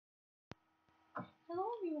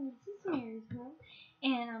everyone, this is Mary's home,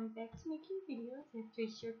 and I'm back to making videos after a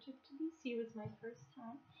short trip to DC. It was my first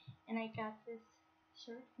time, and I got this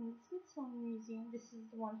shirt from the Smithsonian Museum. This is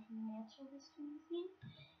the one from the Natural History Museum,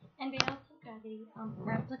 and I also got a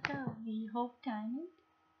replica of the Hope Diamond.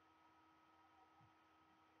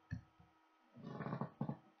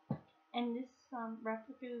 And this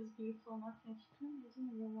replica is beautiful enough, and if you can imagine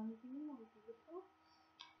the real one would be more beautiful.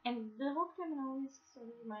 And the Hope Diamond always sort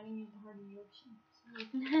of reminded me of the heart of the ocean.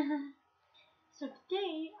 So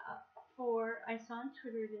today, I saw on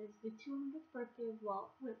Twitter it is the 200th birthday of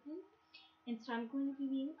Walt Whitman, and so I'm going to be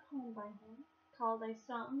being a poem by him called "I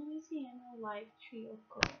Saw in Louisiana a Live Tree of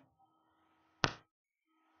Growing."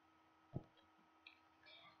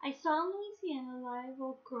 I saw in Louisiana a live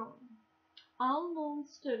oak growing. All alone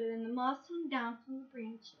stood it, and the moss hung down from the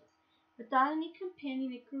branches. Without any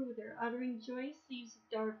companion it grew there, uttering joyous leaves of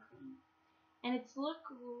dark green. And its look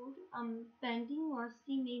rude, bending,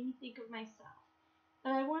 lusty, made me think of myself.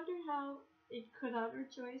 But I wondered how it could utter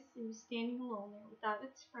joyous leaves standing alone there, without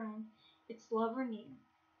its friend, its lover near.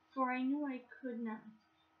 For I knew I could not.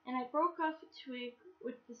 And I broke off a twig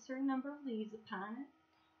with a certain number of leaves upon it,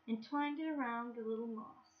 and twined it around a little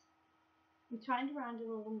moss.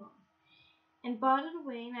 And brought it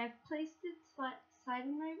away, and I have placed it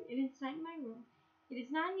inside my room. It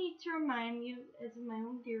is not need to remind me as of my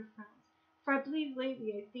own dear friends, for I believe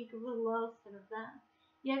lately I think of little else than of them.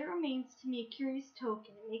 Yet it remains to me a curious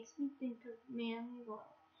token. It makes me think of manly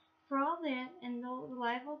love. For all that, and though the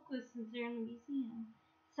live oak glistens there in the museum,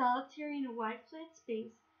 solitary in a wide flat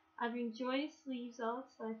space, uttering joyous leaves all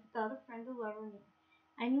its life, without a friend or lover near,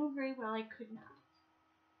 I knew very well I could not.